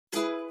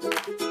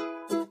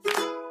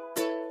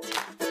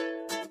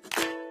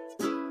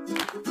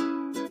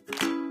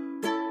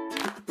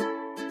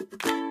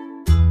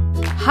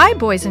Hi,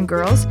 boys and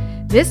girls.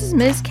 This is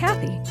Ms.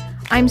 Kathy.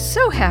 I'm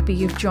so happy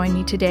you've joined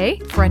me today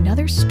for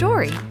another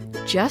story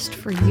just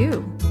for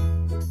you.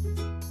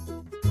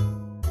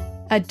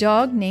 A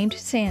Dog Named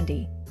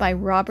Sandy by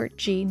Robert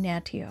G.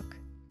 Natiuk.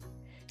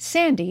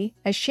 Sandy,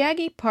 a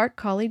shaggy part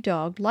collie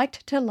dog,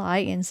 liked to lie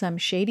in some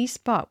shady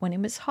spot when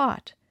it was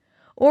hot,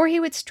 or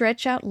he would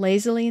stretch out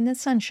lazily in the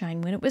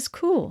sunshine when it was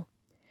cool.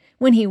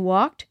 When he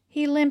walked,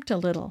 he limped a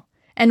little,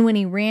 and when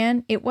he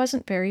ran, it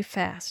wasn't very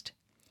fast.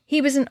 He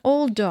was an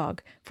old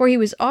dog, for he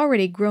was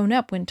already grown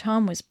up when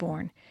Tom was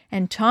born,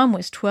 and Tom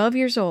was 12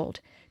 years old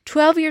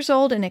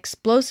and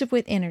explosive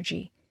with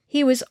energy.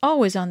 He was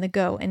always on the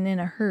go and in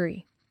a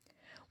hurry.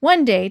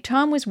 One day,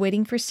 Tom was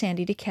waiting for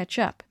Sandy to catch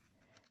up.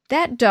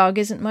 "That dog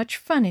isn't much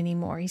fun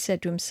anymore," he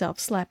said to himself,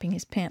 slapping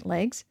his pant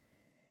legs.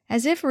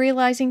 As if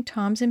realizing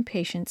Tom's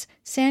impatience,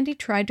 Sandy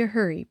tried to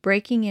hurry,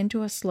 breaking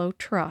into a slow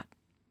trot.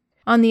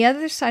 On the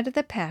other side of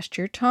the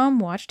pasture, Tom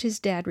watched his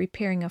dad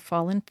repairing a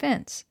fallen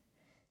fence.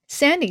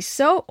 "Sandy's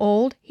so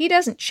old, he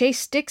doesn't chase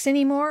sticks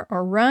anymore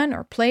or run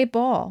or play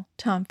ball,"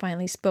 Tom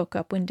finally spoke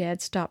up when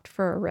Dad stopped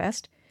for a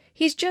rest.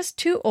 "He's just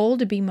too old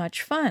to be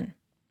much fun."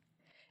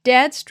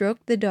 Dad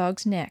stroked the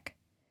dog's neck.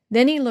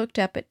 Then he looked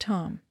up at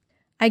Tom.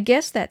 "I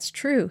guess that's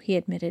true," he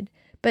admitted,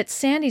 "but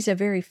Sandy's a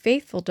very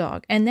faithful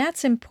dog, and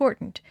that's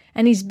important,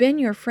 and he's been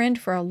your friend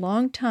for a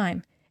long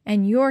time,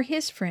 and you're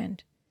his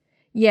friend."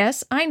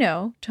 "Yes, I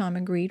know," Tom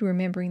agreed,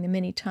 remembering the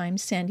many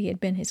times Sandy had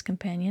been his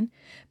companion,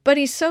 "but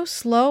he's so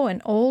slow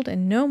and old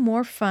and no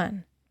more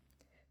fun."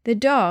 The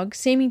dog,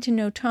 seeming to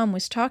know Tom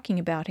was talking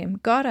about him,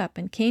 got up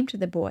and came to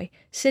the boy,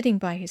 sitting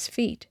by his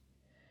feet.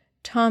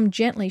 Tom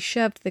gently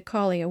shoved the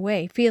collie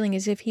away, feeling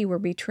as if he were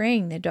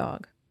betraying the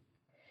dog.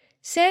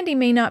 "Sandy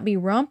may not be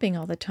romping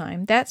all the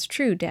time, that's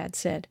true," Dad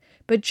said,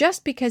 "but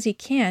just because he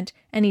can't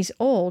and he's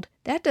old,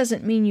 that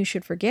doesn't mean you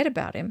should forget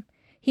about him.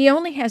 He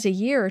only has a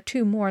year or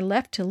two more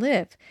left to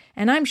live,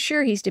 and I'm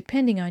sure he's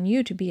depending on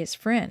you to be his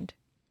friend."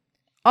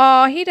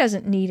 "Aw, he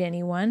doesn't need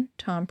anyone,"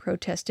 Tom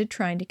protested,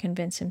 trying to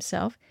convince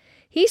himself.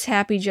 "He's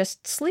happy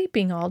just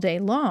sleeping all day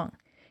long.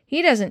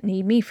 He doesn't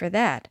need me for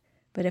that.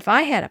 But if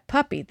I had a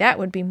puppy, that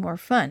would be more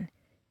fun.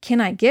 Can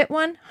I get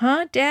one,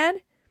 huh,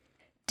 Dad?"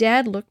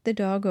 Dad looked the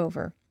dog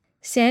over.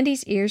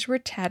 Sandy's ears were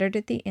tattered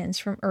at the ends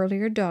from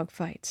earlier dog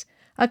fights.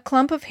 A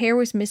clump of hair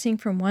was missing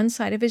from one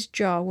side of his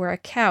jaw where a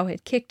cow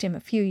had kicked him a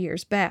few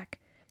years back.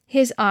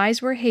 His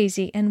eyes were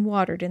hazy and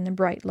watered in the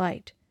bright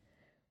light.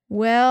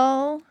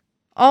 "Well,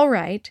 all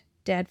right,"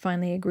 Dad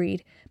finally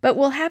agreed, "but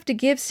we'll have to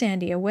give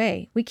Sandy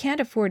away. We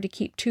can't afford to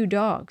keep 2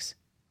 dogs."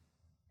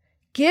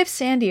 "Give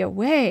Sandy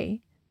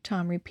away?"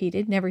 Tom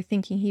repeated, never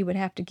thinking he would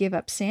have to give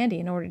up Sandy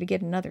in order to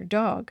get another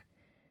dog.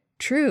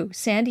 True,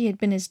 Sandy had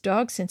been his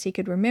dog since he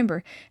could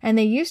remember, and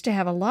they used to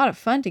have a lot of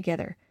fun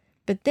together.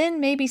 But then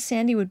maybe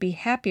Sandy would be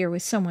happier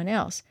with someone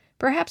else,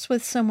 perhaps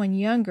with someone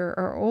younger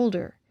or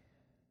older.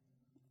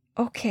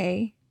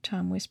 "Okay,"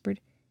 Tom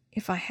whispered,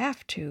 "if I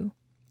have to."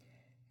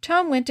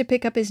 Tom went to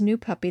pick up his new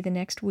puppy the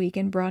next week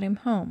and brought him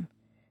home.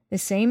 The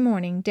same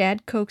morning,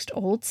 Dad coaxed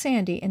old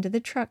Sandy into the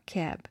truck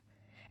cab.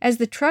 As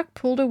the truck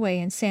pulled away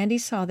and Sandy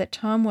saw that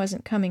Tom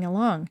wasn't coming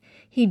along,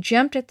 he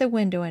jumped at the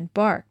window and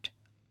barked.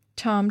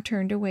 Tom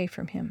turned away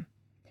from him.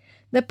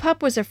 The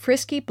pup was a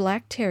frisky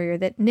black terrier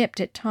that nipped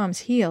at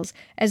Tom's heels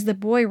as the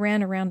boy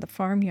ran around the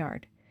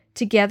farmyard.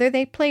 Together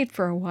they played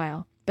for a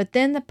while, but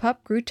then the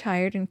pup grew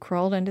tired and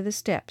crawled under the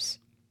steps.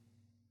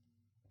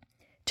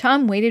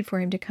 Tom waited for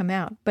him to come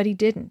out, but he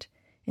didn't.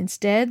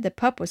 Instead, the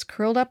pup was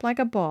curled up like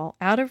a ball,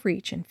 out of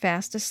reach and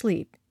fast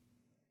asleep.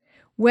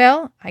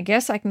 "Well, I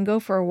guess I can go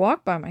for a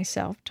walk by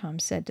myself," Tom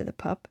said to the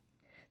pup.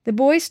 The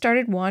boy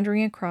started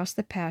wandering across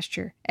the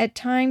pasture, at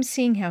times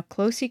seeing how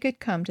close he could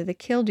come to the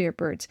killdeer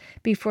birds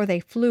before they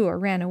flew or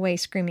ran away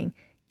screaming,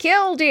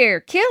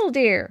 "Killdeer!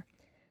 Killdeer!"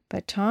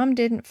 But Tom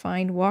didn't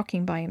find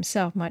walking by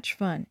himself much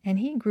fun, and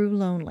he grew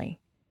lonely.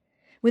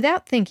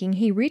 Without thinking,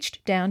 he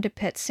reached down to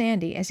pet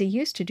Sandy as he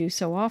used to do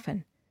so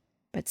often.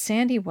 But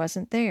Sandy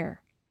wasn't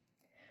there.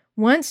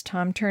 Once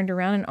Tom turned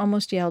around and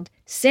almost yelled,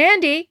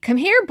 "Sandy, come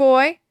here,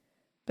 boy!"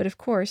 But of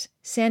course,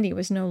 Sandy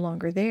was no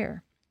longer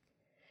there.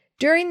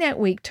 During that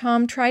week,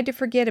 Tom tried to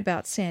forget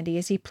about Sandy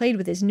as he played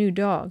with his new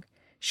dog.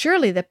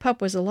 Surely the pup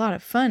was a lot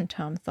of fun,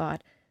 Tom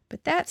thought,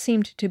 but that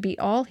seemed to be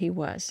all he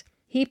was.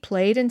 He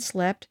played and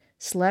slept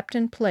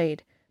and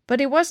played, but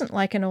he wasn't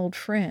like an old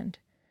friend.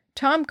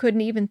 Tom couldn't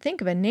even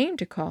think of a name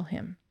to call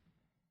him.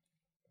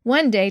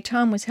 One day,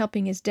 Tom was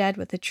helping his dad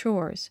with the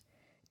chores.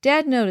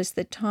 Dad noticed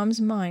that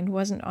Tom's mind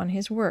wasn't on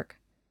his work.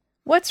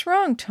 "What's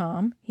wrong,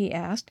 Tom?" he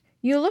asked.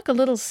 "You look a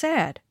little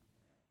sad."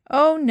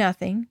 "Oh,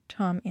 nothing,"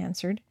 Tom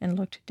answered and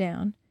looked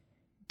down.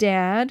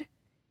 "Dad?"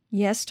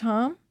 "Yes,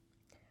 Tom?"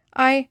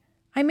 I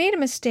made a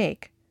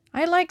mistake.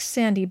 I like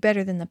Sandy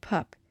better than the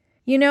pup.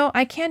 You know,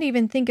 I can't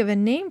even think of a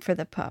name for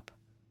the pup."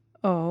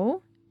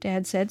 "Oh?"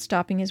 Dad said,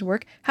 stopping his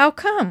work. "How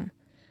come?"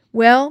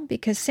 "Well,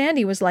 because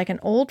Sandy was like an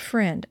old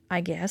friend,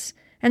 I guess,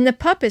 and the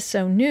pup is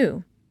so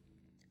new."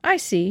 "I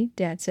see,"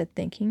 Dad said,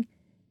 thinking.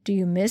 "Do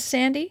you miss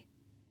Sandy?"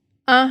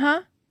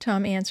 "Uh-huh,"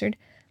 Tom answered.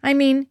 "I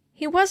mean,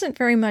 He wasn't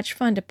very much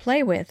fun to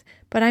play with,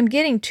 but I'm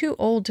getting too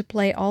old to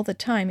play all the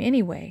time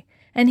anyway,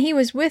 and he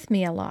was with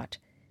me a lot.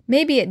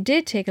 Maybe it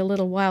did take a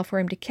little while for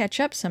him to catch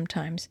up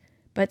sometimes,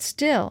 but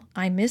still,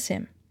 I miss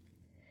him."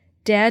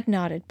 Dad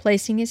nodded,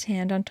 placing his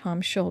hand on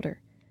Tom's shoulder.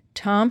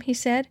 "Tom," he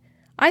said,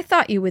 "I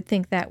thought you would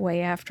think that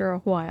way after a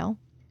while."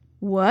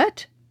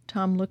 "What?"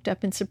 Tom looked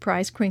up in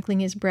surprise, crinkling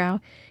his brow.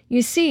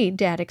 "You see,"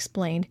 Dad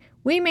explained,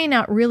 "we may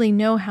not really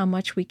know how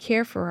much we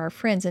care for our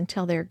friends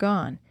until they're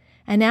gone.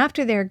 And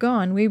after they're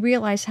gone, we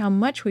realize how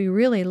much we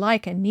really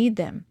like and need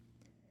them."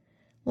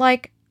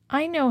 "Like,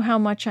 I know how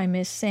much I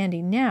miss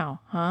Sandy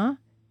now, huh?"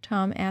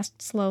 Tom asked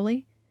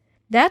slowly.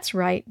 "That's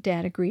right,"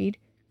 Dad agreed.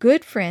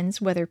 "Good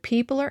friends, whether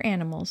people or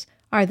animals,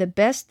 are the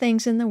best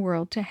things in the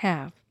world to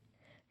have."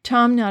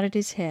 Tom nodded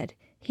his head.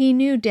 He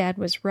knew Dad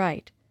was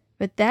right,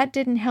 but that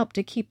didn't help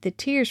to keep the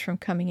tears from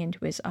coming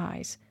into his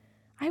eyes.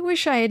 "I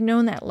wish I had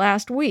known that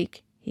last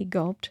week," he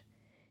gulped.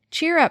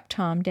 "Cheer up,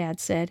 Tom,"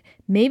 Dad said.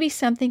 "Maybe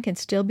something can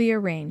still be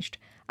arranged.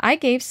 I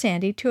gave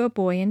Sandy to a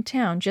boy in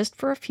town just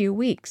for a few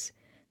weeks.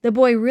 The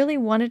boy really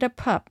wanted a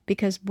pup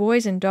because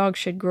boys and dogs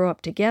should grow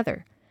up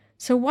together.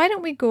 So why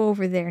don't we go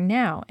over there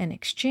now and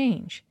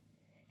exchange?"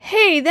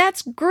 "Hey,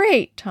 that's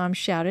great!" Tom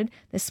shouted,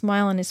 the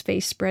smile on his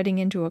face spreading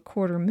into a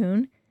quarter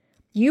moon.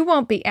 "You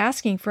won't be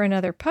asking for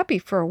another puppy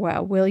for a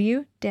while, will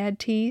you?" Dad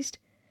teased.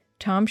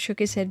 Tom shook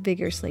his head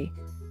vigorously.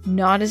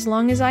 "Not as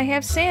long as I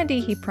have Sandy,"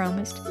 he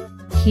promised.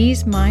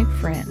 "He's my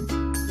friend."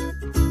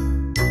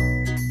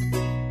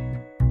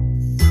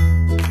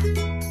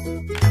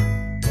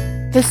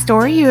 The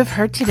story you have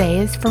heard today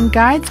is from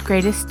Guide's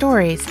Greatest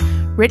Stories,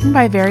 written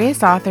by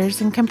various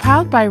authors and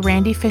compiled by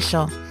Randy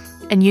Fischel,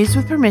 and used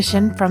with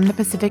permission from the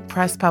Pacific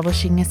Press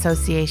Publishing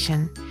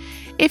Association.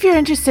 If you're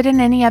interested in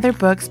any other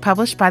books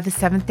published by the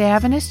Seventh-day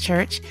Adventist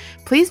Church,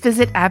 please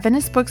visit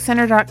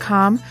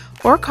AdventistBookCenter.com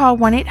or call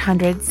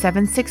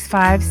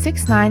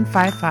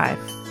 1-800-765-6955.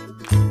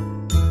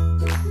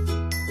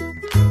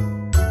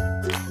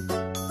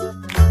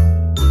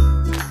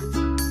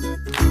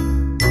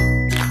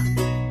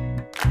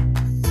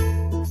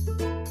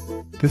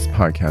 This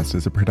podcast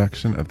is a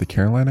production of the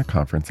Carolina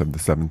Conference of the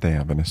Seventh-day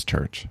Adventist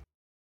Church.